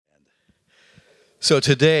So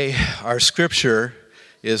today, our scripture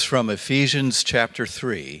is from Ephesians chapter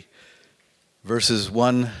 3, verses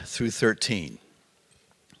 1 through 13.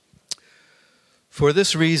 For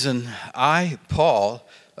this reason, I, Paul,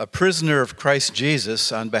 a prisoner of Christ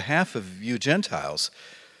Jesus, on behalf of you Gentiles,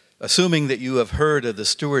 assuming that you have heard of the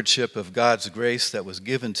stewardship of God's grace that was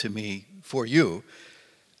given to me for you,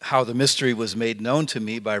 how the mystery was made known to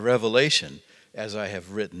me by revelation, as I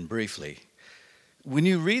have written briefly. When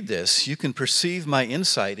you read this, you can perceive my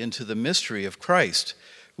insight into the mystery of Christ,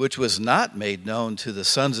 which was not made known to the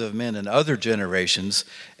sons of men in other generations,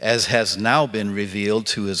 as has now been revealed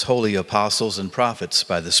to his holy apostles and prophets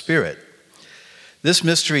by the Spirit. This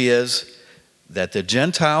mystery is that the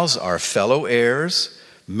Gentiles are fellow heirs,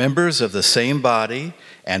 members of the same body,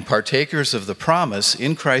 and partakers of the promise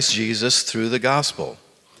in Christ Jesus through the gospel.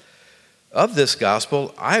 Of this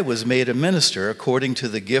gospel, I was made a minister according to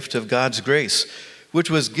the gift of God's grace, which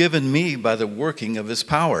was given me by the working of his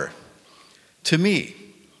power. To me,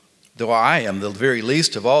 though I am the very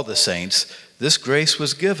least of all the saints, this grace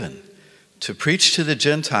was given to preach to the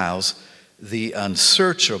Gentiles the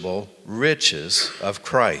unsearchable riches of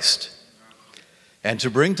Christ, and to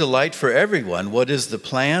bring to light for everyone what is the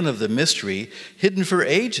plan of the mystery hidden for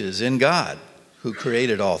ages in God, who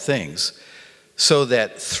created all things, so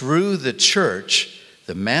that through the church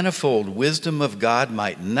the manifold wisdom of God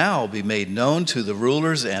might now be made known to the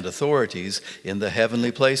rulers and authorities in the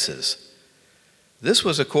heavenly places. This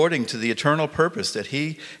was according to the eternal purpose that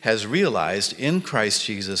he has realized in Christ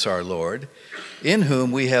Jesus our Lord, in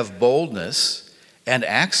whom we have boldness and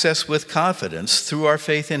access with confidence through our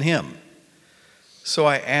faith in him. So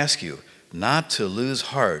I ask you not to lose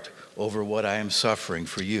heart over what I am suffering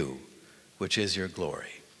for you, which is your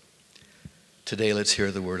glory. Today, let's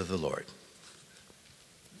hear the word of the Lord.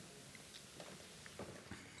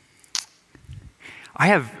 I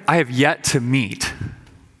have yet to meet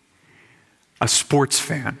a sports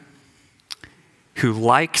fan who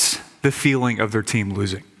likes the feeling of their team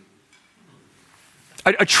losing.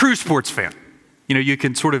 A true sports fan. You know, you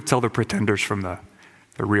can sort of tell the pretenders from the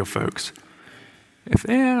real folks. If,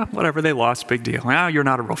 whatever, they lost, big deal. Now you're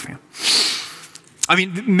not a real fan. I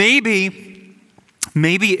mean, maybe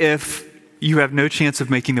if you have no chance of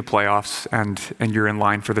making the playoffs and you're in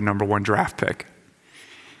line for the number one draft pick,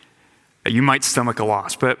 you might stomach a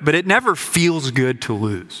loss, but it never feels good to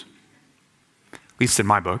lose, at least in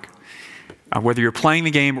my book, whether you're playing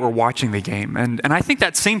the game or watching the game. And I think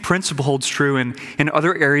that same principle holds true in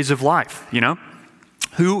other areas of life, you know?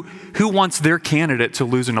 Who wants their candidate to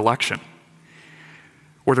lose an election?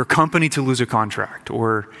 Or their company to lose a contract?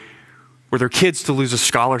 Or their kids to lose a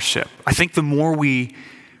scholarship? I think the more we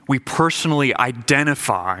personally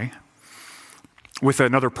identify with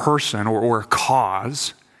another person or a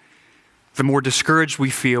cause, the more discouraged we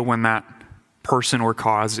feel when that person or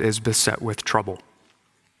cause is beset with trouble.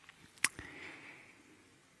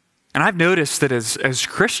 And I've noticed that as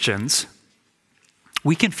Christians,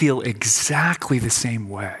 we can feel exactly the same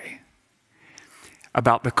way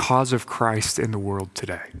about the cause of Christ in the world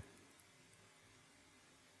today.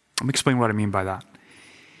 Let me explain what I mean by that.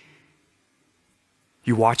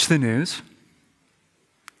 You watch the news,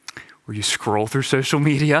 or you scroll through social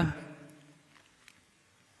media,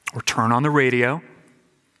 or turn on the radio,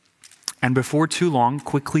 and before too long,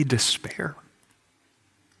 quickly despair,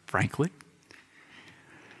 frankly.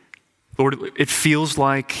 Lord, it feels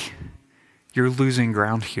like you're losing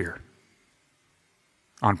ground here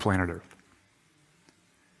on planet Earth.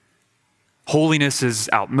 Holiness is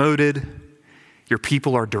outmoded. Your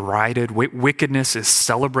people are derided. Wickedness is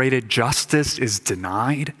celebrated. Justice is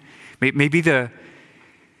denied. Maybe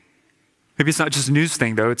it's not just a news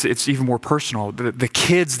thing, though. It's even more personal. The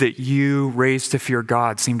kids that you raised to fear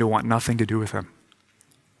God seem to want nothing to do with him.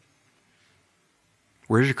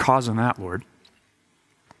 Where's your cause in that, Lord?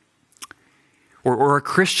 Or a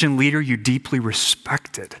Christian leader you deeply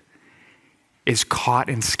respected is caught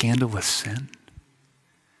in scandalous sin.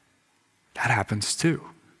 That happens too.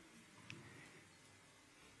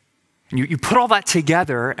 And you put all that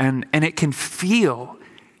together, and it can feel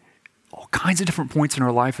all kinds of different points in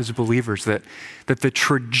our life as believers that the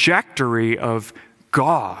trajectory of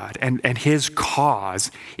God and his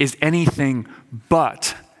cause is anything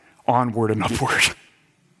but onward and upward.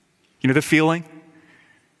 You know the feeling?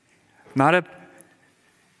 Not a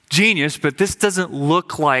genius, but this doesn't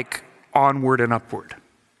look like onward and upward.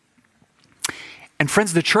 And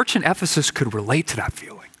friends, the church in Ephesus could relate to that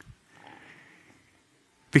feeling.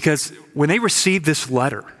 Because when they received this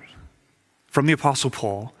letter from the Apostle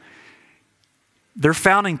Paul, their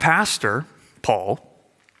founding pastor, Paul,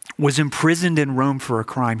 was imprisoned in Rome for a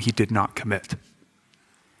crime he did not commit.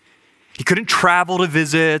 He couldn't travel to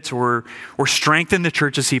visit or strengthen the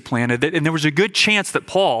churches he planted. And there was a good chance that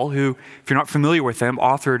Paul, who, if you're not familiar with him,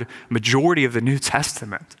 authored majority of the New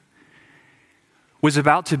Testament, was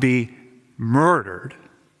about to be murdered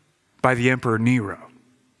by the Emperor Nero.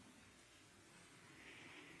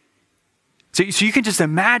 So you can just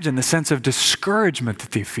imagine the sense of discouragement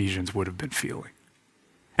that the Ephesians would have been feeling.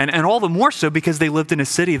 And all the more so because they lived in a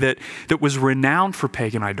city that was renowned for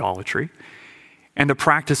pagan idolatry and the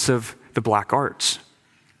practice of the black arts.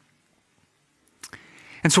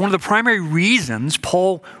 And so one of the primary reasons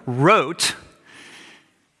Paul wrote,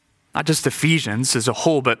 not just Ephesians as a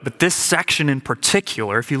whole, but this section in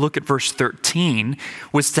particular, if you look at verse 13,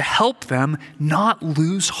 was to help them not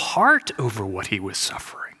lose heart over what he was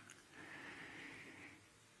suffering.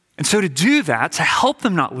 And so to do that, to help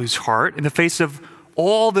them not lose heart in the face of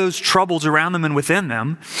all those troubles around them and within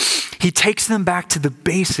them, he takes them back to the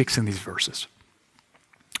basics in these verses.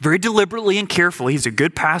 Very deliberately and carefully, he's a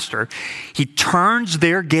good pastor, he turns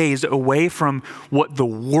their gaze away from what the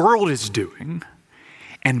world is doing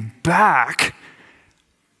and back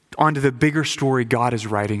onto the bigger story God is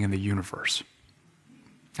writing in the universe.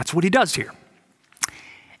 That's what he does here.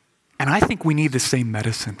 And I think we need the same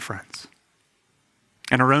medicine, friends.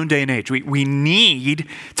 In our own day and age, we need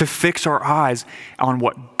to fix our eyes on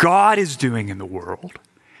what God is doing in the world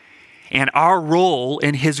and our role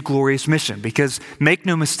in his glorious mission. Because make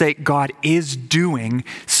no mistake, God is doing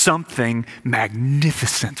something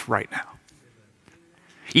magnificent right now,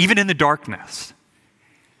 even in the darkness.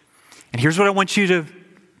 And here's what I want you to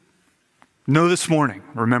know this morning,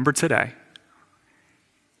 remember today.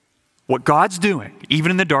 What God's doing,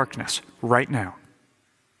 even in the darkness right now,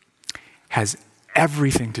 has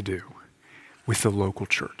everything to do with the local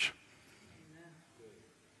church.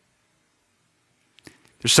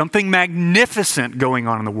 There's something magnificent going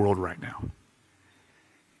on in the world right now.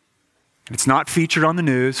 And it's not featured on the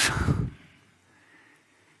news.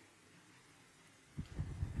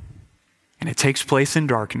 And it takes place in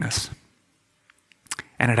darkness.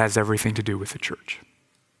 And it has everything to do with the church.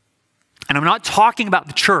 And I'm not talking about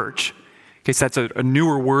the church, in case that's a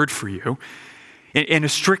newer word for you, in a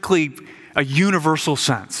strictly a universal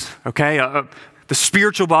sense, okay? The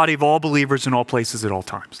spiritual body of all believers in all places at all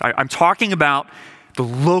times. I'm talking about the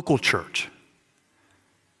local church.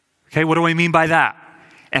 Okay, what do I mean by that?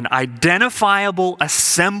 An identifiable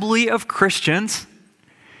assembly of Christians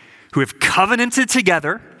who have covenanted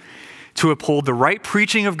together to uphold the right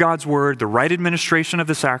preaching of God's word, the right administration of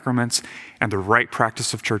the sacraments, and the right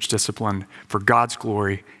practice of church discipline for God's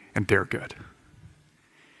glory and their good.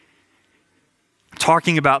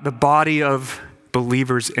 Talking about the body of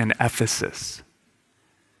believers in Ephesus,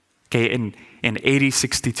 okay, in AD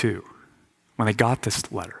 62, when they got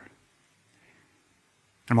this letter.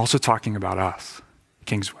 I'm also talking about us,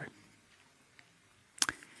 Kingsway.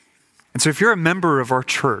 And so if you're a member of our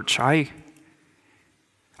church, I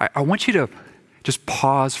want you to just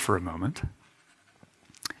pause for a moment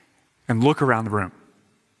and look around the room.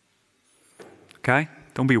 Okay?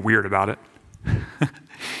 Don't be weird about it.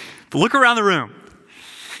 But look around the room.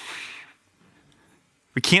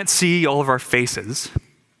 We can't see all of our faces,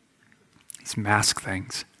 these mask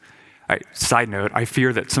things. Side note, I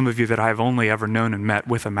fear that some of you that I've only ever known and met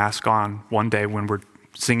with a mask on one day when we're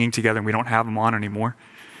singing together and we don't have them on anymore.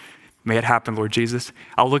 May it happen, Lord Jesus.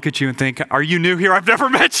 I'll look at you and think, are you new here? I've never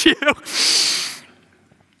met you.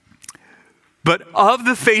 But of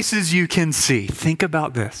the faces you can see, think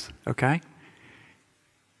about this, okay?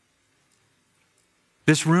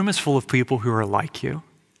 This room is full of people who are like you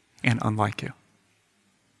and unlike you.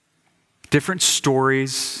 Different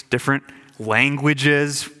stories, different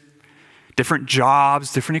languages, different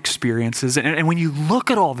jobs, different experiences. And when you look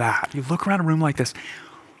at all that, you look around a room like this,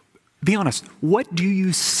 be honest, what do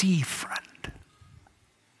you see, friend?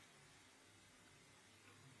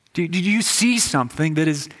 Do you see something that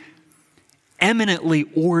is eminently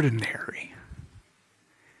ordinary?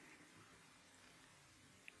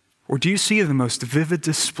 Or do you see the most vivid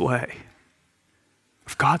display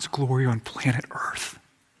of God's glory on planet Earth?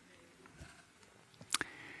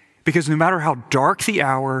 Because no matter how dark the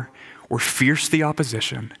hour or fierce the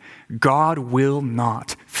opposition, God will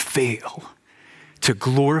not fail to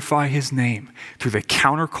glorify his name through the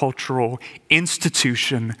countercultural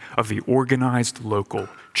institution of the organized local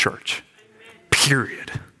church.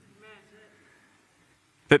 Period.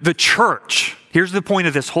 The church, here's the point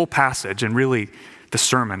of this whole passage and really the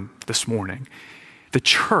sermon this morning. The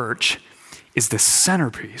church is the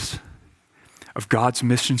centerpiece of God's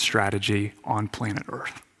mission strategy on planet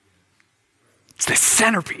Earth. It's the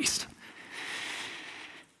centerpiece.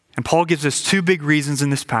 And Paul gives us two big reasons in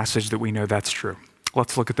this passage that we know that's true.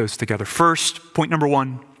 Let's look at those together. First, point number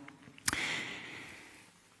one,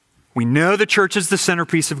 we know the church is the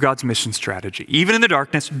centerpiece of God's mission strategy, even in the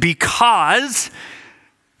darkness, because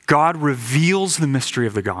God reveals the mystery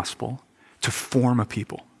of the gospel to form a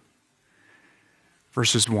people.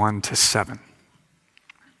 Verses 1 to 7.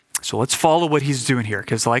 So let's follow what he's doing here,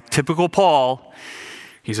 because like typical Paul,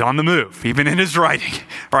 he's on the move, even in his writing.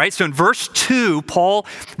 All right, so in verse 2, Paul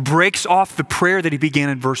breaks off the prayer that he began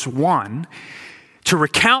in verse 1 to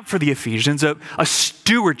recount for the Ephesians a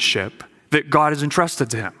stewardship that God has entrusted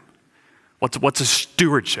to him. What's a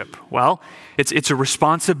stewardship? Well, it's a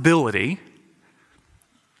responsibility,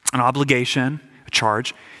 an obligation, a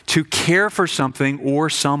charge, to care for something or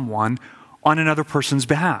someone on another person's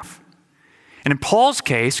behalf. And in Paul's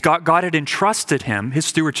case, God had entrusted him, his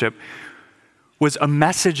stewardship was a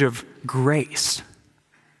message of grace,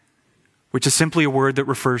 which is simply a word that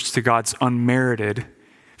refers to God's unmerited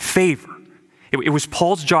favor. It was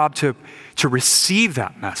Paul's job to receive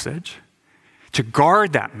that message, to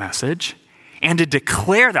guard that message, and to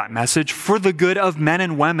declare that message for the good of men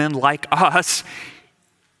and women like us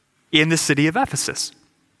in the city of Ephesus.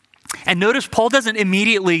 And notice Paul doesn't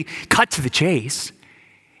immediately cut to the chase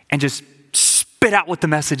and just spit out what the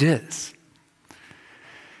message is.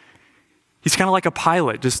 He's kind of like a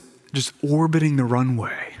pilot just orbiting the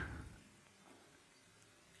runway.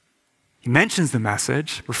 He mentions the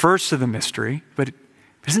message, refers to the mystery, but it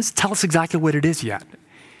doesn't tell us exactly what it is yet.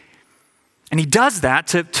 And he does that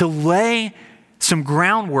to lay some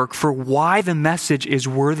groundwork for why the message is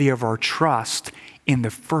worthy of our trust in the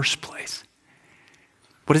first place.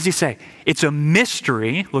 What does he say? It's a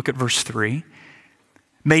mystery, look at verse 3,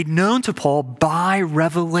 made known to Paul by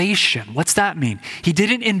revelation. What's that mean? He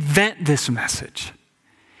didn't invent this message.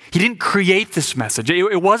 He didn't create this message.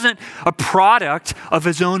 It wasn't a product of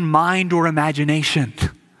his own mind or imagination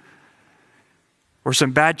or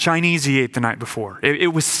some bad Chinese he ate the night before.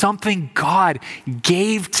 It was something God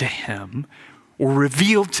gave to him or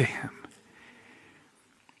revealed to him.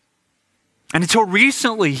 And until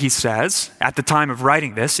recently, he says, at the time of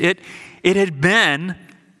writing this, it had been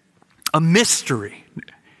a mystery.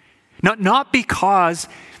 Not because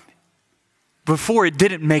before it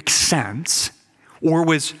didn't make sense or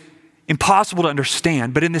was impossible to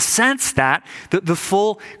understand, but in the sense that the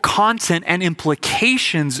full content and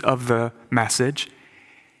implications of the message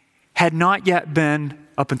had not yet been,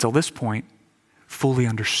 up until this point, fully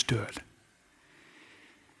understood.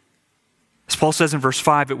 As Paul says in verse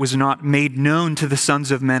 5, it was not made known to the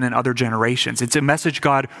sons of men in other generations. It's a message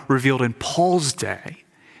God revealed in Paul's day,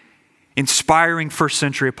 inspiring first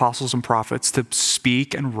century apostles and prophets to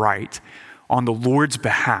speak and write on the Lord's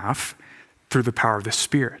behalf through the power of the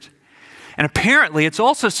Spirit. And apparently it's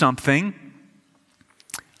also something,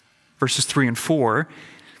 verses 3 and 4,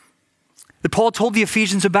 that Paul told the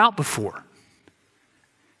Ephesians about before,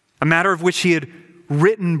 a matter of which he had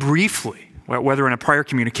written briefly, whether in a prior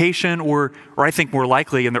communication or I think more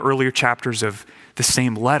likely in the earlier chapters of the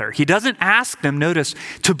same letter. He doesn't ask them, notice,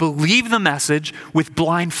 to believe the message with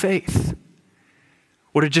blind faith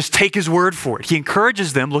or to just take his word for it. He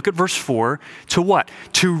encourages them, look at verse 4, to what?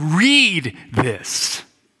 To read this,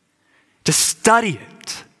 to study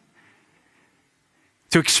it,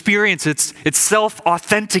 to experience its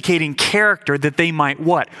self-authenticating character that they might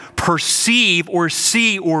what? Perceive or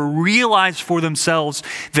see or realize for themselves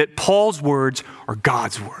that Paul's words are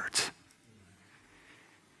God's words.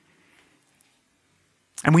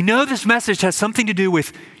 And we know this message has something to do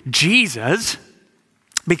with Jesus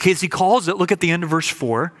because he calls it, look at the end of verse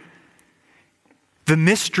 4, the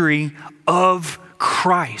mystery of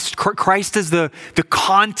Christ. Christ is the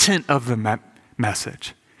content of the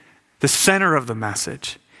message, the center of the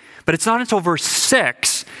message. But it's not until verse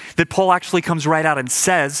 6 that Paul actually comes right out and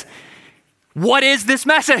says, what is this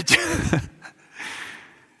message?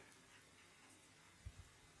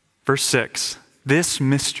 Verse 6, this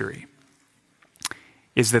mystery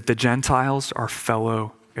is that the Gentiles are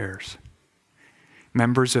fellow heirs,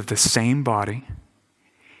 members of the same body,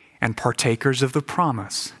 and partakers of the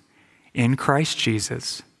promise in Christ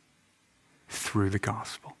Jesus through the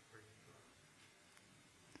gospel.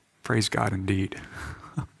 Praise God indeed.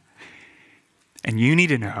 And you need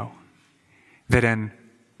to know that in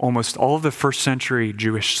almost all of the first century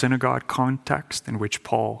Jewish synagogue context in which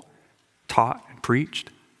Paul taught and preached,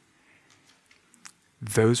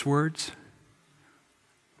 those words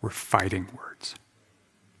were fighting words.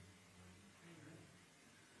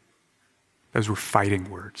 Those were fighting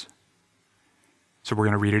words. So we're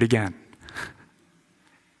going to read it again.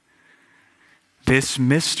 This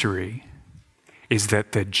mystery is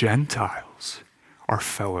that the Gentiles are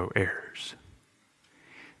fellow heirs,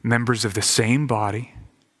 members of the same body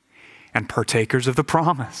and partakers of the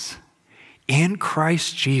promise in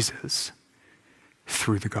Christ Jesus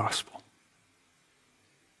through the gospel.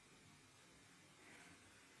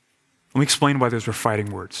 Let me explain why those were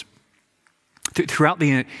fighting words. Throughout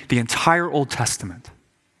the entire Old Testament,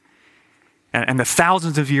 and the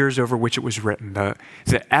thousands of years over which it was written,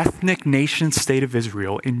 the ethnic nation state of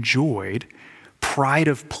Israel enjoyed pride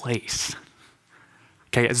of place,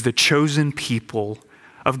 okay, as the chosen people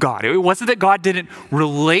of God. It wasn't that God didn't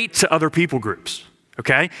relate to other people groups,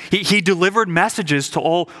 okay? He delivered messages to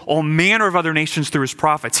all manner of other nations through his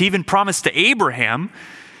prophets. He even promised to Abraham,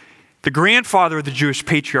 the grandfather of the Jewish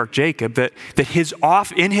patriarch Jacob, that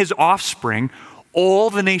in his offspring, all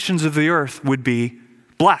the nations of the earth would be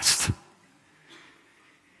blessed.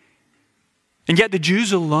 And yet the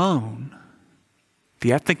Jews alone,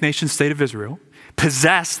 the ethnic nation state of Israel,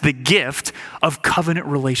 possessed the gift of covenant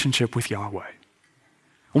relationship with Yahweh.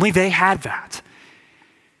 Only they had that.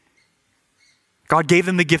 God gave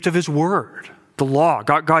them the gift of his word, the law.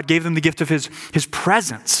 God gave them the gift of his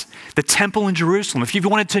presence, the temple in Jerusalem. If you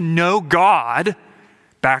wanted to know God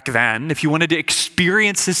back then, if you wanted to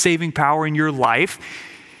experience his saving power in your life,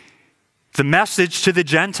 the message to the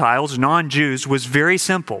Gentiles, non-Jews, was very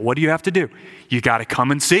simple. What do you have to do? You got to come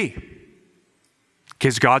and see.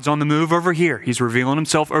 Because God's on the move over here. He's revealing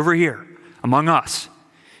himself over here among us.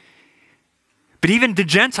 But even the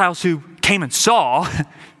Gentiles who came and saw,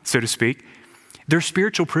 so to speak, their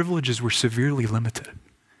spiritual privileges were severely limited.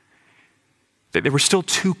 There were still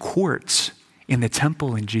two courts in the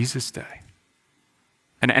temple in Jesus' day.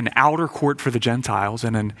 An outer court for the Gentiles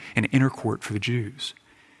and an inner court for the Jews.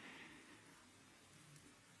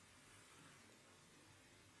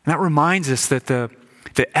 And that reminds us that the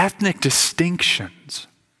ethnic distinctions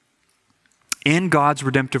in God's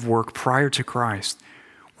redemptive work prior to Christ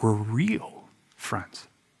were real, friends.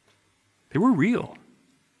 They were real.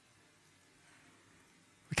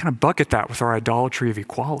 We kind of bucket that with our idolatry of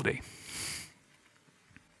equality.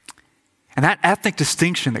 And that ethnic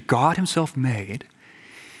distinction that God himself made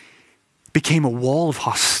became a wall of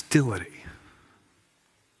hostility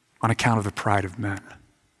on account of the pride of men.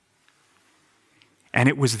 And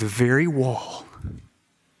it was the very wall,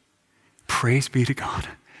 praise be to God,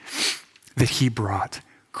 that he brought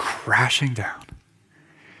crashing down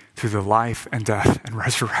through the life and death and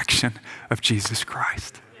resurrection of Jesus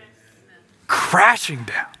Christ. Crashing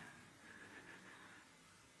down.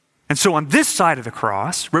 And so on this side of the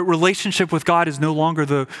cross, relationship with God is no longer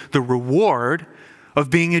the reward of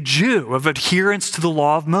being a Jew, of adherence to the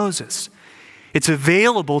law of Moses. It's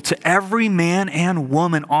available to every man and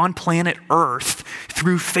woman on planet Earth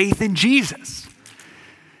through faith in Jesus.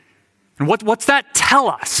 And what's that tell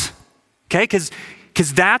us? Okay,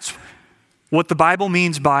 because that's what the Bible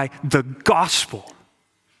means by the gospel.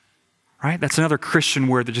 Right? That's another Christian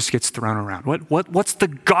word that just gets thrown around. What's the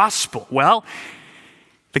gospel? Well,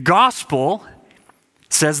 the gospel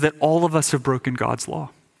says that all of us have broken God's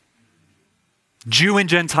law. Jew and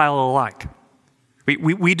Gentile alike.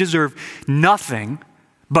 We deserve nothing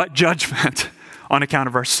but judgment on account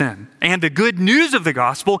of our sin. And the good news of the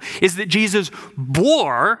gospel is that Jesus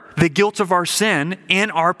bore the guilt of our sin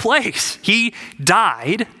in our place. He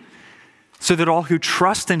died so that all who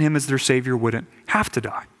trust in him as their Savior wouldn't have to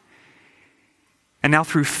die. And now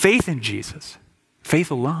through faith in Jesus,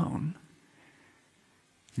 faith alone,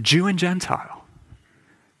 Jew and Gentile,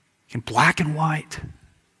 in black and white,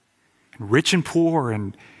 and rich and poor,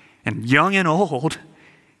 and young and old,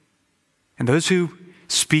 and those who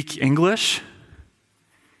speak English,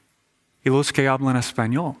 y los que hablan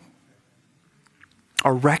español,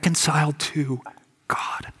 are reconciled to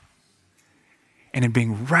God. And in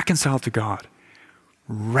being reconciled to God,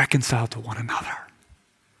 reconciled to one another.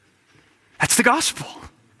 That's the gospel.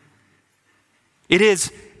 It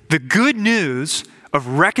is the good news of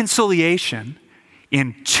reconciliation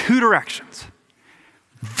in two directions.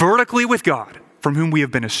 Vertically with God, from whom we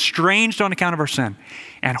have been estranged on account of our sin,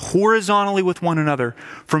 and horizontally with one another,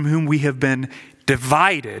 from whom we have been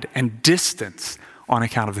divided and distanced on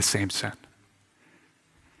account of the same sin.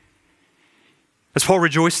 As Paul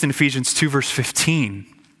rejoiced in Ephesians 2 verse 15,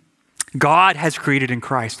 God has created in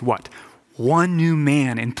Christ what? One new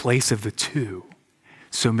man in place of the two,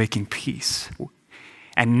 so making peace.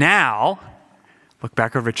 And now, look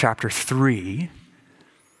back over chapter 3,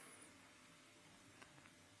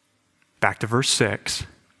 back to verse 6.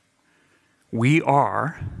 We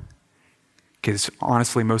are, because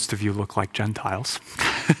honestly, most of you look like Gentiles.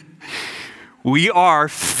 We are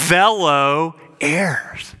fellow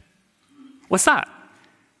heirs. What's that?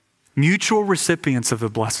 Mutual recipients of the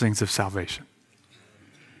blessings of salvation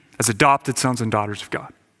as adopted sons and daughters of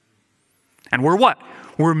God. And we're what?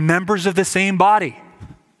 We're members of the same body.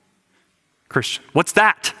 Christian, what's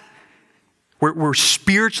that? We're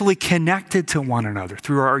spiritually connected to one another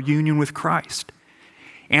through our union with Christ.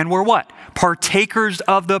 And we're what? Partakers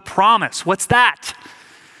of the promise. What's that?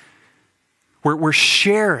 We're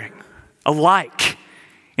sharing alike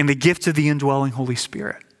in the gift of the indwelling Holy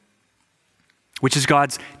Spirit, which is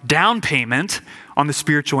God's down payment on the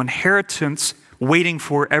spiritual inheritance waiting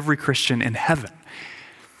for every Christian in heaven.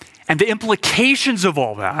 And the implications of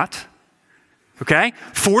all that, okay,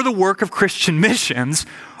 for the work of Christian missions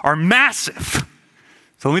are massive.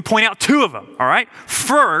 So let me point out two of them, all right?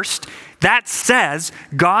 First, that says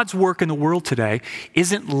God's work in the world today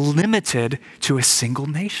isn't limited to a single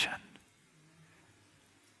nation.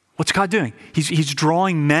 What's God doing? He's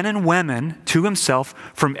drawing men and women to himself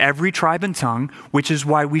from every tribe and tongue, which is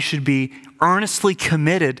why we should be earnestly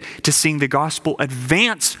committed to seeing the gospel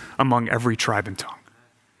advance among every tribe and tongue.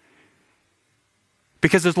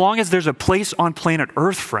 Because as long as there's a place on planet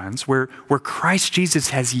Earth, friends, where Christ Jesus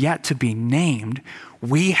has yet to be named,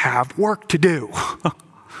 we have work to do.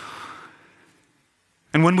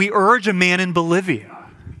 And when we urge a man in Bolivia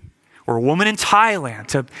or a woman in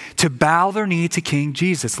Thailand to bow their knee to King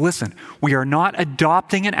Jesus, listen, we are not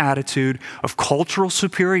adopting an attitude of cultural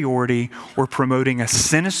superiority or promoting a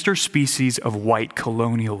sinister species of white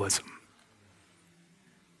colonialism.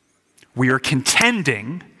 We are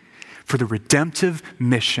contending for the redemptive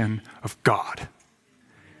mission of God.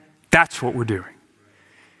 That's what we're doing.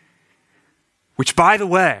 Which, by the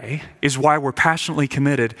way, is why we're passionately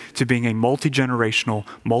committed to being a multi-generational,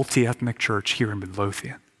 multi-ethnic church here in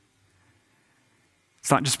Midlothian.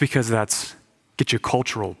 It's not just because that's get you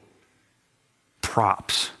cultural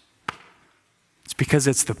props. It's because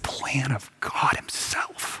it's the plan of God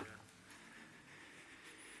himself.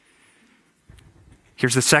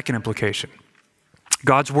 Here's the second implication.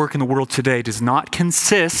 God's work in the world today does not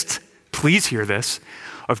consist, please hear this,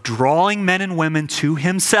 of drawing men and women to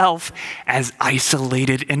himself as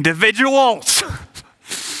isolated individuals.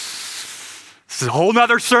 This is a whole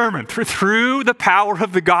nother sermon. Through the power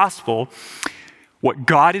of the gospel, what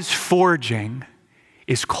God is forging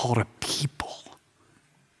is called a people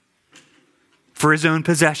for his own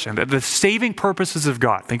possession. The saving purposes of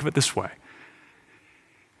God, think of it this way,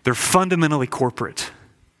 they're fundamentally corporate.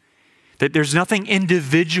 That there's nothing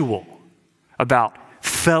individual about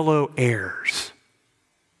fellow heirs.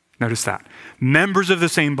 Notice that. Members of the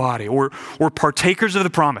same body or partakers of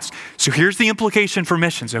the promise. So here's the implication for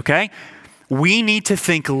missions, okay? We need to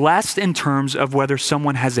think less in terms of whether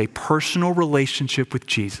someone has a personal relationship with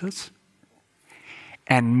Jesus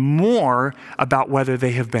and more about whether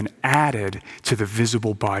they have been added to the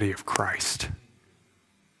visible body of Christ.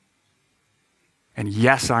 And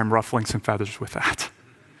yes, I'm ruffling some feathers with that.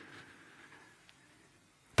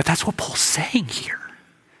 But that's what Paul's saying here.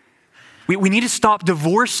 We need to stop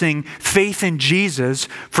divorcing faith in Jesus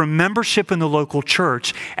from membership in the local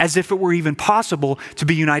church as if it were even possible to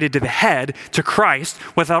be united to the head, to Christ,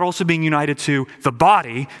 without also being united to the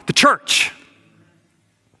body, the church.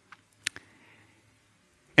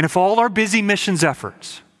 And if all our busy missions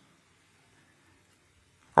efforts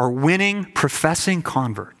are winning professing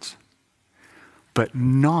converts, but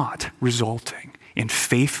not resulting in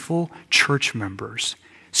faithful church members,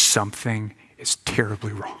 something is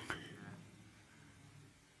terribly wrong.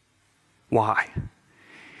 Why?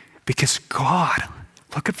 Because God,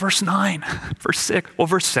 look at verse 9, verse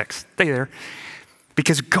 6, stay there.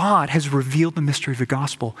 Because God has revealed the mystery of the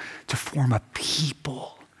gospel to form a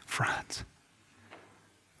people, friends.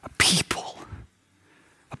 A people.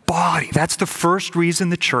 A body. That's the first reason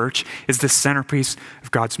the church is the centerpiece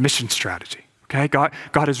of God's mission strategy. Okay? God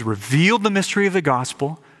has revealed the mystery of the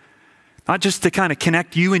gospel, not just to kind of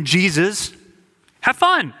connect you and Jesus. Have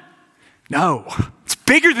fun. No, it's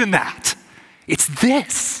bigger than that. It's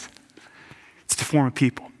this. It's to form a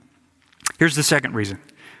people. Here's the second reason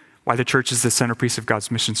why the church is the centerpiece of God's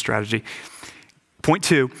mission strategy. Point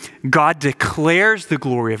 2, God declares the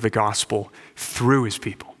glory of the gospel through his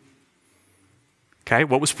people. Okay,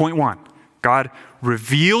 what was point 1? God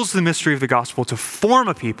reveals the mystery of the gospel to form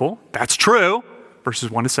a people. That's true, verses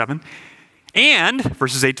 1 to 7. And,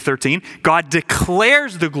 verses 8 to 13, God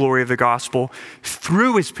declares the glory of the gospel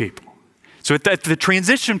through his people. So at the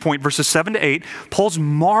transition point, verses 7 to 8, Paul's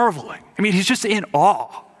marveling. I mean, he's just in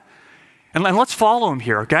awe. And let's follow him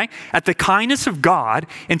here, okay? At the kindness of God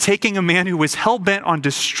in taking a man who was hell-bent on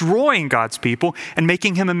destroying God's people and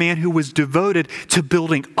making him a man who was devoted to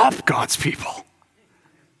building up God's people.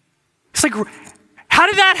 It's like, how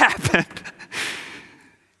did that happen?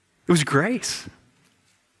 It was grace.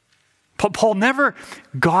 Paul never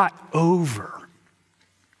got over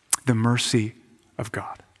the mercy of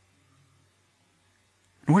God.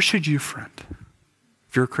 And where should you, friend,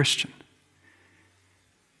 if you're a Christian?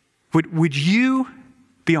 Would you,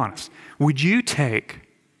 be honest, would you take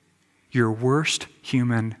your worst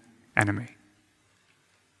human enemy?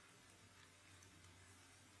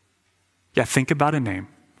 Yeah, think about a name,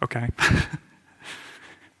 okay?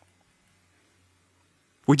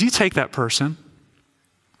 Would you take that person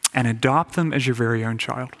and adopt them as your very own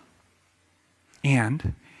child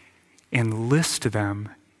and enlist them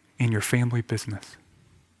in your family business?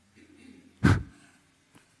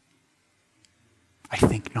 I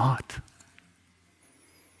think not.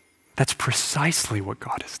 That's precisely what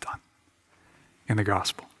God has done in the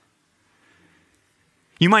gospel.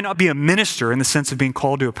 You might not be a minister in the sense of being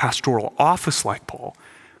called to a pastoral office like Paul,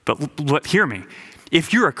 but hear me.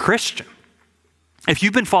 If you're a Christian, if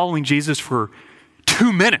you've been following Jesus for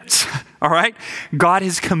 2 minutes, all right, God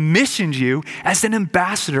has commissioned you as an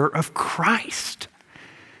ambassador of Christ.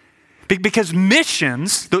 Because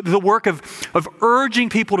missions, the work of urging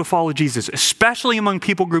people to follow Jesus, especially among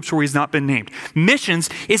people groups where he's not been named, missions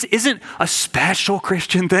isn't a special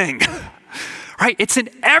Christian thing. Right? It's in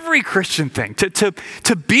every Christian thing.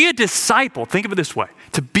 To be a disciple, think of it this way,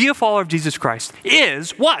 to be a follower of Jesus Christ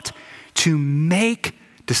is what? To make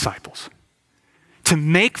disciples, to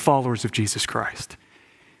make followers of Jesus Christ,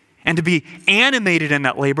 and to be animated in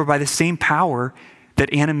that labor by the same power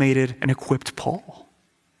that animated and equipped Paul.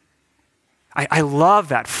 I love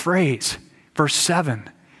that phrase, verse 7,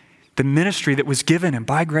 the ministry that was given him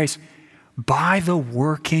by grace, by the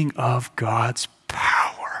working of God's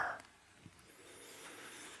power.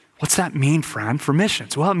 What's that mean, friend, for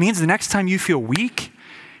missions? Well, it means the next time you feel weak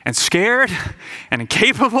and scared and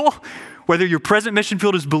incapable, whether your present mission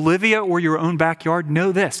field is Bolivia or your own backyard,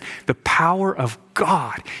 know this: the power of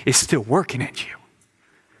God is still working in you.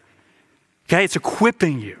 Okay, it's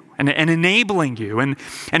equipping you and enabling you and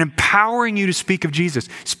empowering you to speak of Jesus.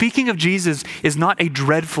 Speaking of Jesus is not a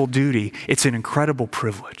dreadful duty, it's an incredible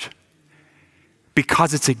privilege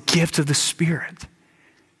because it's a gift of the Spirit.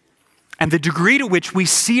 And the degree to which we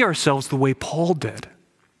see ourselves the way Paul did,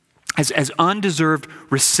 as undeserved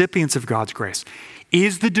recipients of God's grace,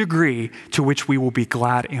 is the degree to which we will be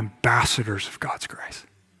glad ambassadors of God's grace.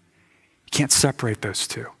 You can't separate those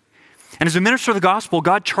two. And as a minister of the gospel,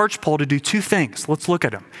 God charged Paul to do 2 things. Let's look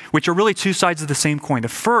at them, which are really 2 sides of the same coin. The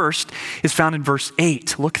first is found in verse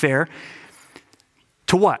 8. Look there.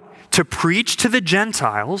 To what? To preach to the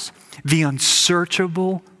Gentiles the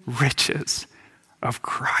unsearchable riches of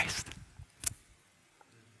Christ.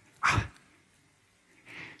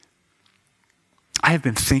 I have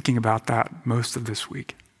been thinking about that most of this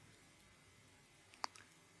week.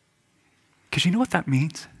 Because you know what that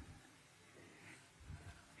means?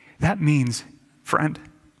 That means, friend,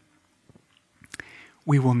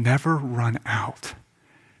 we will never run out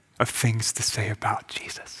of things to say about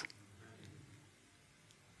Jesus.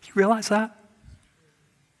 You realize that?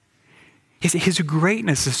 His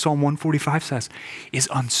greatness, as Psalm 145 says, is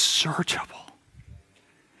unsearchable.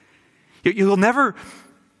 You'll never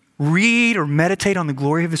read or meditate on the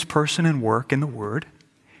glory of his person and work in the Word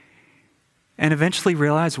and eventually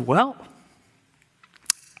realize, well,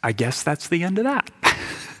 I guess that's the end of that.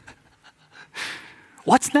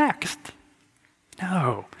 What's next?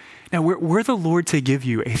 No. Now, were the Lord to give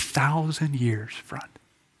you 1,000 years, friend,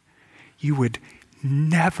 you would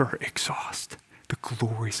never exhaust the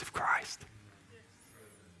glories of Christ.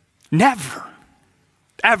 Never.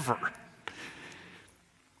 Ever.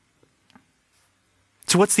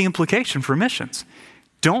 So what's the implication for missions?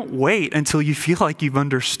 Don't wait until you feel like you've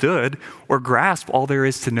understood or grasped all there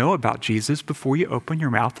is to know about Jesus before you open your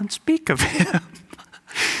mouth and speak of him.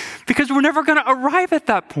 Because we're never going to arrive at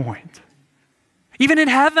that point. Even in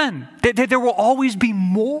heaven, there will always be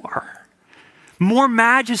more. More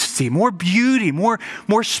majesty, more beauty, more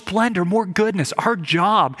splendor, more goodness. Our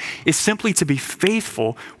job is simply to be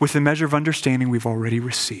faithful with the measure of understanding we've already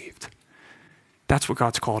received. That's what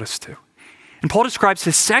God's called us to. And Paul describes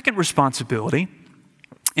his second responsibility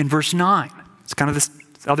in verse 9. It's kind of this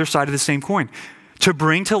other side of the same coin. To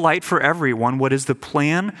bring to light for everyone what is the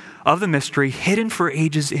plan of the mystery hidden for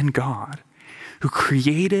ages in God, who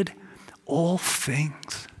created all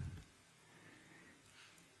things.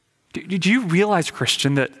 Did you realize,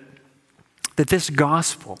 Christian, that this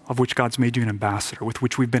gospel of which God's made you an ambassador, with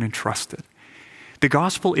which we've been entrusted, the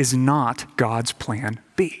gospel is not God's plan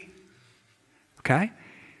B? Okay?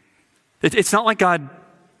 It's not like God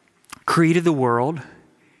created the world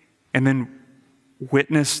and then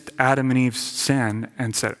witnessed Adam and Eve's sin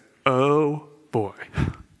and said, oh boy,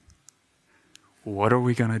 what are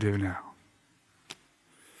we going to do now?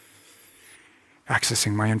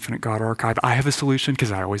 Accessing my Infinite God archive. I have a solution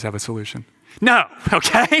because I always have a solution. No,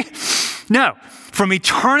 okay? No. From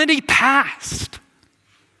eternity past,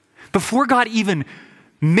 before God even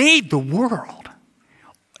made the world,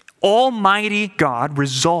 Almighty God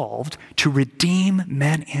resolved to redeem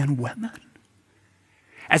men and women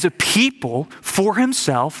as a people for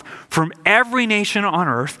himself from every nation on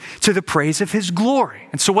earth to the praise of his glory.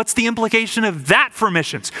 And so what's the implication of that for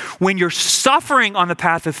missions? When you're suffering on the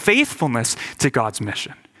path of faithfulness to God's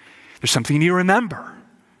mission, there's something you need to remember,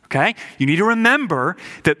 okay? You need to remember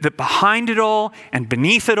that behind it all and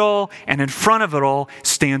beneath it all and in front of it all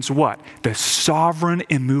stands what? The sovereign,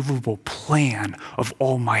 immovable plan of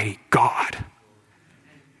Almighty God.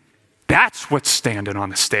 That's what's standing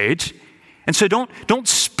on the stage. And so don't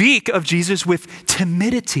speak of Jesus with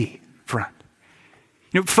timidity, friend.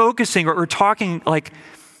 Focusing or talking like,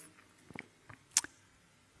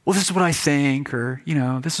 well, this is what I think, or,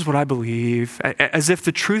 this is what I believe, as if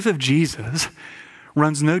the truth of Jesus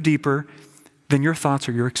runs no deeper than your thoughts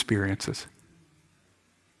or your experiences.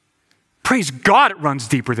 Praise God, it runs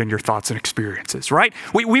deeper than your thoughts and experiences, right?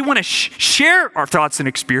 We want to share our thoughts and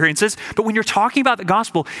experiences, but when you're talking about the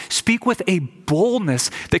gospel, speak with a boldness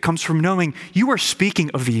that comes from knowing you are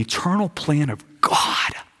speaking of the eternal plan of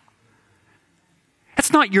God.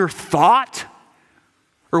 That's not your thought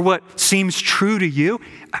or what seems true to you.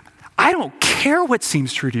 I don't care what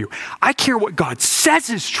seems true to you. I care what God says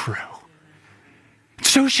is true.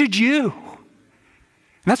 So should you.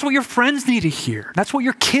 And that's what your friends need to hear. That's what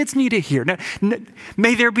your kids need to hear.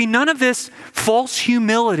 May there be none of this false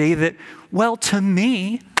humility that, well, to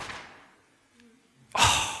me,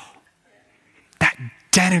 that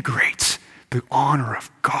denigrates the honor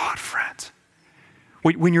of God, friends.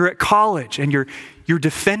 When you're at college and you're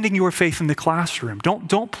defending your faith in the classroom,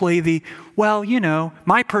 don't play the, well,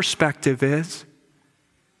 my perspective is.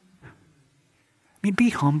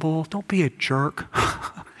 Be humble. Don't be a jerk.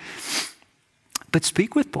 But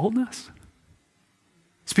speak with boldness.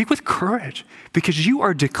 Speak with courage, because you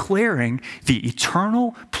are declaring the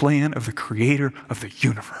eternal plan of the Creator of the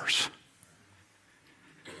universe.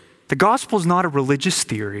 The gospel is not a religious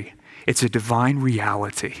theory. It's a divine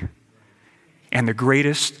reality and the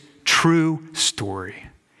greatest true story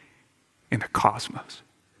in the cosmos.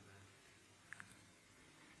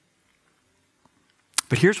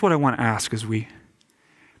 But here's what I want to ask as we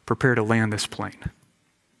prepare to land this plane.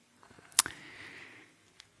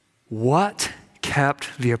 What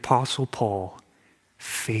kept the Apostle Paul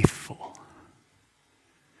faithful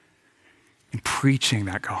in preaching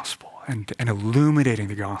that gospel and illuminating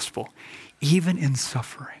the gospel, even in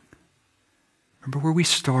suffering? Remember where we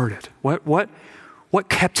started. What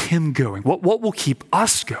kept him going? What will keep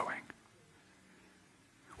us going?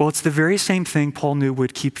 Well, it's the very same thing Paul knew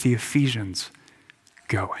would keep the Ephesians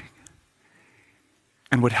going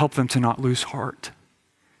and would help them to not lose heart.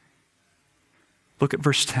 Look at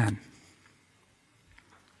verse 10.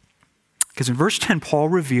 Because in verse 10, Paul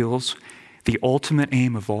reveals the ultimate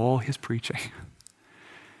aim of all his preaching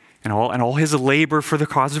and all his labor for the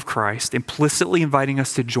cause of Christ, implicitly inviting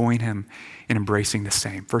us to join him in embracing the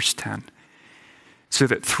same. Verse 10. So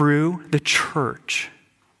that through the church,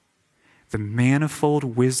 the manifold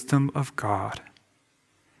wisdom of God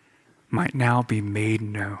might now be made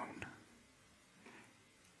known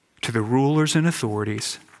to the rulers and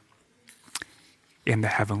authorities in the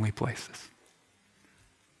heavenly places.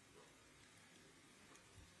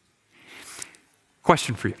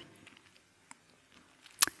 Question for you.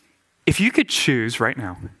 If you could choose right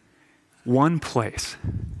now one place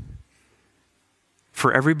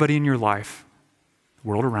for everybody in your life, the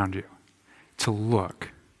world around you, to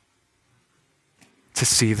look, to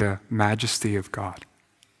see the majesty of God,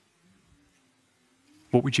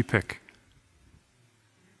 what would you pick?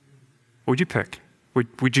 What would you pick?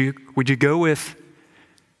 Would you go with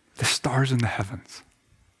the stars in the heavens?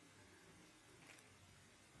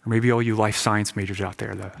 Or maybe all you life science majors out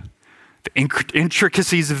there, the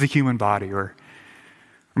intricacies of the human body, or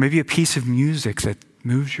maybe a piece of music that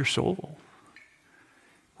moves your soul,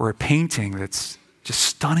 or a painting that's just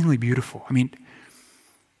stunningly beautiful.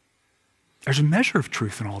 There's a measure of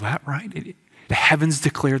truth in all that, right? The heavens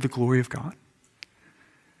declare the glory of God.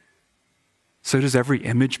 So does every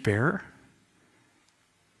image bearer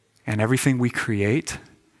and everything we create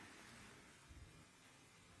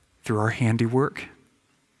through our handiwork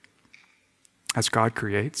as God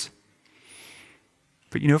creates.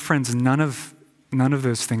 But friends, none of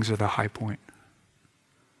those things are the high point.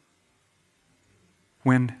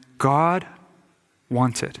 When God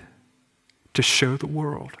wanted to show the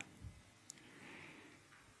world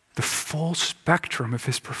the full spectrum of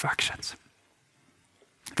his perfections,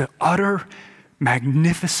 the utter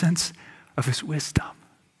magnificence of his wisdom.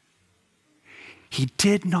 He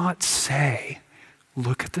did not say,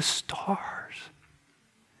 look at the stars.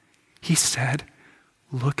 He said,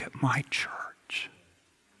 look at my church.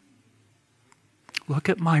 Look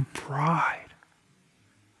at my bride.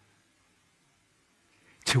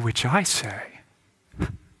 To which I say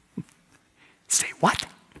what?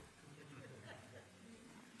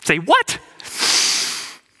 Say what?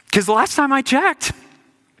 Because the last time I checked,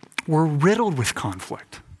 we're riddled with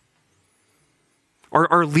conflict.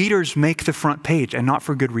 Our leaders make the front page, and not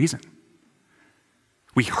for good reason.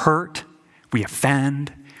 We hurt, we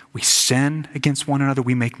offend, we sin against one another,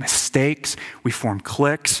 we make mistakes, we form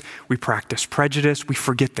cliques, we practice prejudice, we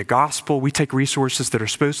forget the gospel, we take resources that are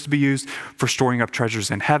supposed to be used for storing up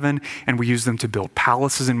treasures in heaven, and we use them to build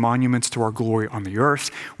palaces and monuments to our glory on the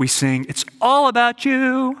earth. We sing, it's all about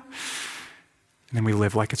you, and then we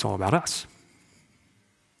live like it's all about us.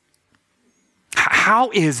 How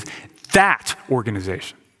is that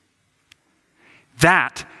organization,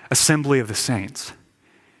 that assembly of the saints,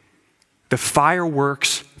 the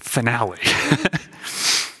fireworks finale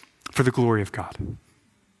for the glory of God?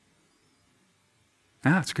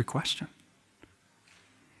 That's a good question.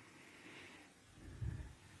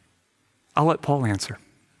 I'll let Paul answer.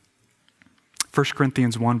 1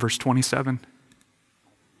 Corinthians 1, verse 27.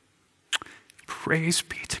 Praise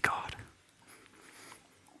be to God.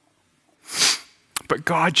 But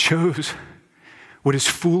God chose what is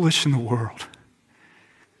foolish in the world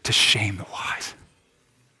to shame the wise.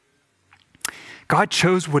 God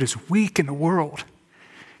chose what is weak in the world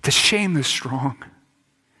to shame the strong.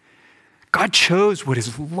 God chose what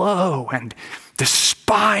is low and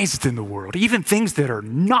despised in the world, even things that are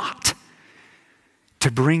not, to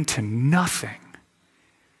bring to nothing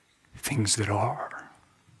things that are,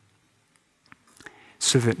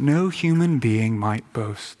 so that no human being might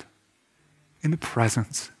boast in the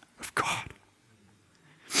presence of God.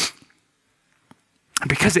 And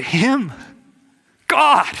because of him,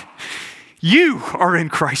 God, you are in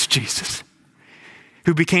Christ Jesus,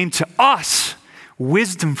 who became to us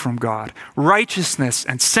wisdom from God, righteousness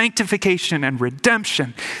and sanctification and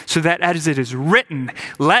redemption, so that as it is written,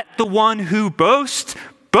 let the one who boasts,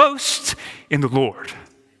 boast in the Lord.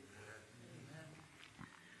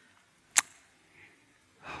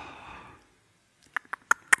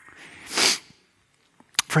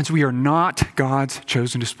 Friends, we are not God's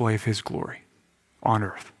chosen display of his glory on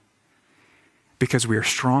earth because we are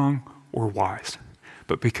strong or wise,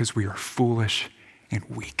 but because we are foolish and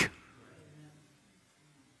weak.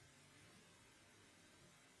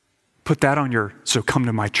 Put that on your "so come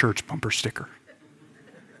to my church" bumper sticker.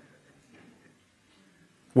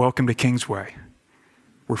 Welcome to Kingsway.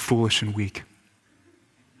 We're foolish and weak.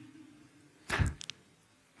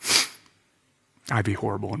 I'd be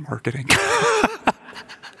horrible in marketing.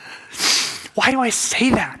 Why do I say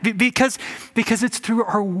that? Because it's through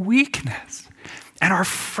our weakness and our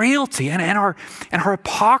frailty and our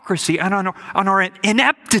hypocrisy and on our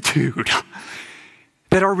ineptitude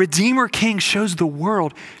that our Redeemer King shows the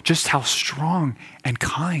world just how strong and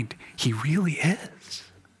kind he really is.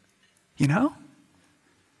 You know?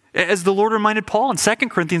 As the Lord reminded Paul in 2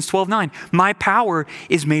 Corinthians 12:9, my power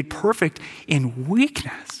is made perfect in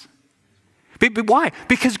weakness. But why?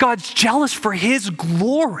 Because God's jealous for his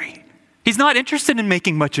glory. He's not interested in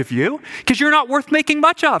making much of you because you're not worth making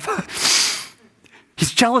much of.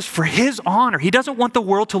 He's jealous for his honor. He doesn't want the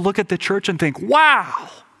world to look at the church and think, wow,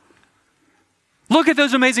 look at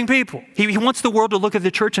those amazing people. He wants the world to look at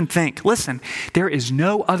the church and think, listen, there is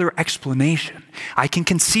no other explanation I can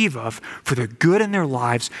conceive of for the good in their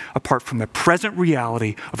lives apart from the present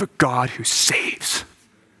reality of a God who saves.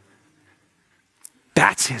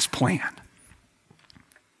 That's his plan.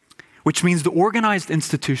 Which means the organized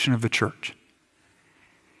institution of the church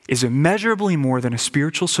is immeasurably more than a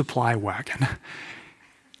spiritual supply wagon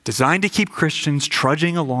designed to keep Christians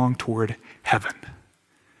trudging along toward heaven.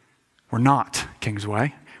 We're not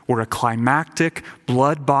Kingsway. We're a climactic,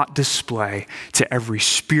 blood-bought display to every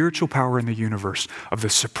spiritual power in the universe of the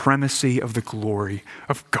supremacy of the glory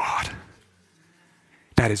of God.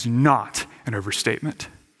 That is not an overstatement.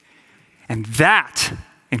 And that,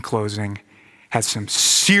 in closing, has some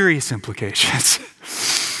serious implications,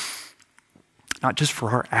 not just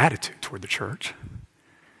for our attitude toward the church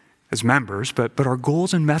as members, but our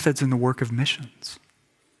goals and methods in the work of missions.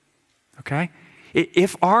 Okay?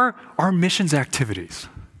 If our missions activities,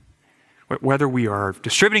 whether we are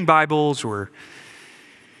distributing Bibles or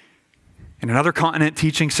in another continent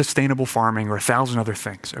teaching sustainable farming or 1,000 other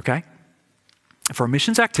things, okay? If our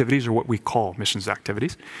missions activities are what we call missions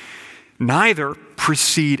activities, neither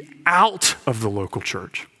proceed out of the local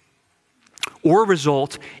church or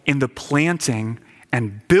result in the planting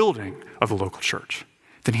and building of a local church,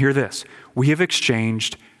 then hear this: we have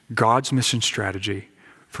exchanged God's mission strategy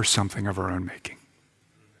for something of our own making.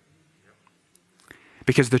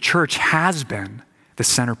 Because the church has been the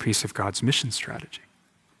centerpiece of God's mission strategy.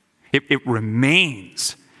 It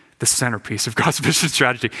remains the centerpiece of God's mission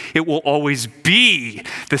strategy. It will always be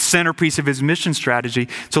the centerpiece of his mission strategy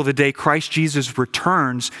till the day Christ Jesus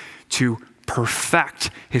returns to perfect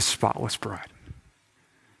his spotless bride.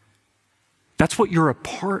 That's what you're a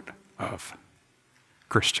part of,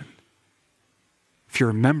 Christian, if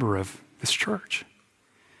you're a member of this church.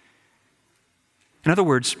 In other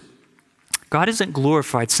words, God isn't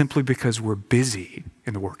glorified simply because we're busy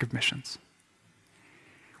in the work of missions.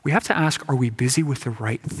 We have to ask, are we busy with the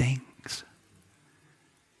right things?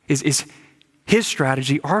 Is his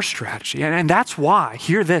strategy our strategy? And that's why,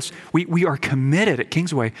 hear this, we are committed at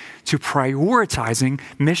Kingsway to prioritizing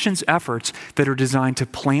missions efforts that are designed to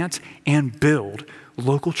plant and build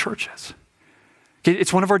local churches.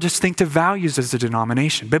 It's one of our distinctive values as a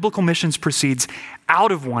denomination. Biblical missions proceeds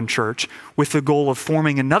out of one church with the goal of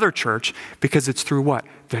forming another church, because it's through what?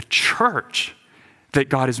 The church that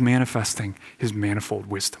God is manifesting his manifold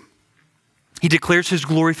wisdom. He declares his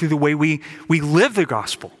glory through the way we live the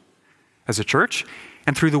gospel as a church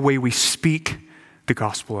and through the way we speak the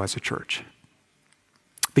gospel as a church.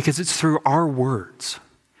 Because it's through our words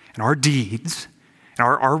and our deeds and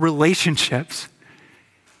our relationships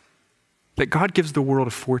that God gives the world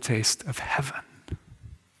a foretaste of heaven.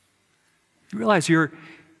 You realize you're,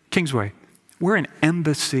 Kingsway, we're an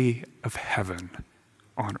embassy of heaven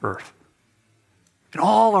on earth. In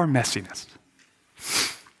all our messiness,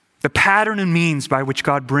 the pattern and means by which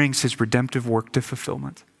God brings his redemptive work to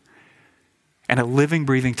fulfillment, and a living,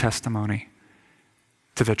 breathing testimony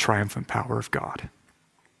to the triumphant power of God.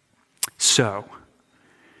 So,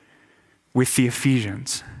 with the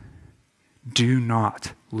Ephesians, do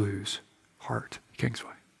not lose heart,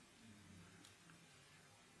 Kingsway.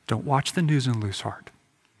 Don't watch the news and lose heart.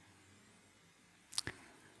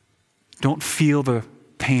 Don't feel the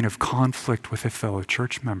pain of conflict with a fellow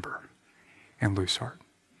church member and lose heart.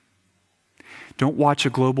 Don't watch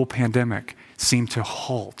a global pandemic seem to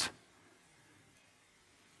halt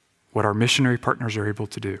what our missionary partners are able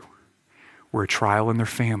to do, or a trial in their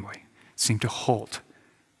family seem to halt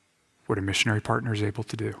what a missionary partner is able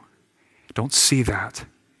to do. Don't see that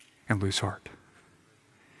and lose heart.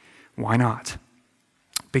 Why not?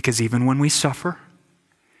 Because even when we suffer,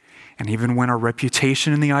 and even when our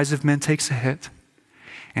reputation in the eyes of men takes a hit,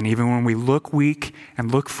 and even when we look weak and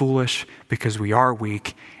look foolish, because we are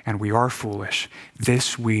weak and we are foolish,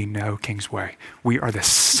 this we know, Kingsway. We are the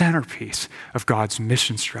centerpiece of God's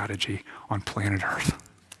mission strategy on planet Earth.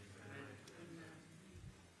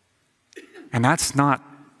 And that's not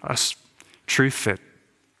a truth that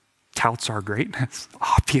touts our greatness,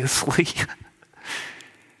 obviously.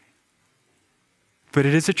 But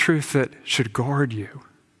it is a truth that should guard you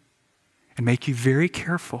and make you very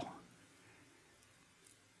careful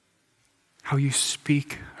how you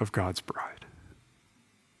speak of God's bride,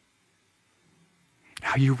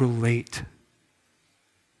 how you relate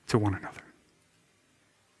to one another,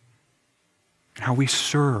 and how we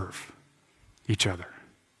serve each other,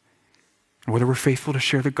 and whether we're faithful to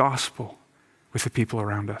share the gospel with the people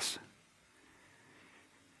around us.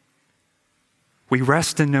 We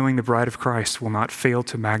rest in knowing the bride of Christ will not fail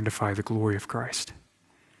to magnify the glory of Christ.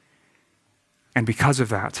 And because of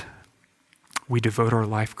that, we devote our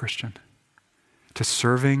life, Christian, to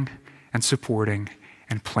serving and supporting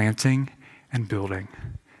and planting and building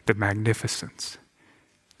the magnificence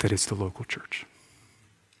that is the local church.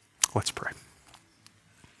 Let's pray.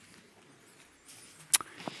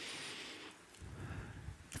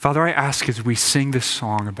 Father, I ask as we sing this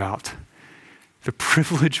song about the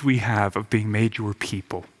privilege we have of being made your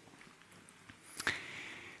people,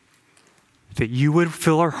 that you would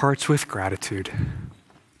fill our hearts with gratitude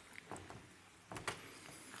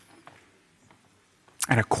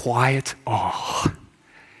and a quiet awe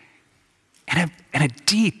and a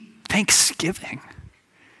deep thanksgiving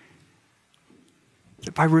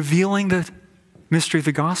that by revealing the mystery of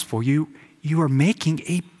the gospel, you are making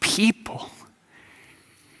a people.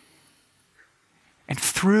 And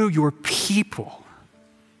through your people,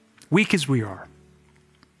 weak as we are,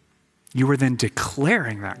 you are then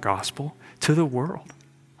declaring that gospel to the world.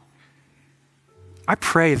 I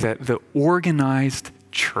pray that the organized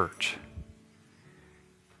church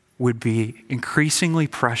would be increasingly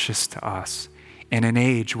precious to us in an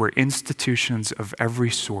age where institutions of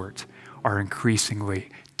every sort are increasingly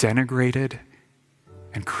denigrated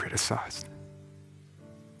and criticized.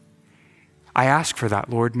 I ask for that,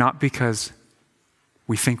 Lord, not because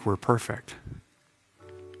we think we're perfect.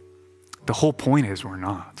 The whole point is we're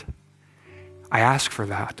not. I ask for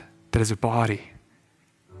that as a body,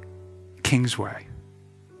 Kingsway,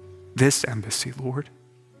 this embassy, Lord,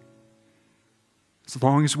 as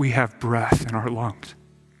long as we have breath in our lungs,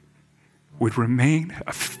 would remain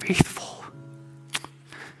a faithful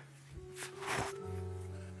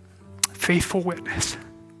witness.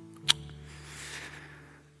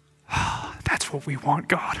 That's what we want,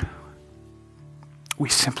 God. We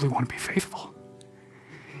simply want to be faithful.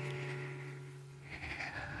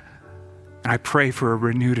 And I pray for a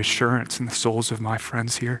renewed assurance in the souls of my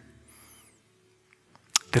friends here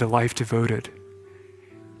that a life devoted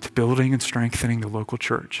to building and strengthening the local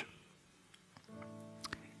church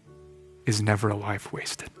is never a life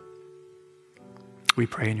wasted. We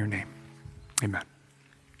pray in your name. Amen.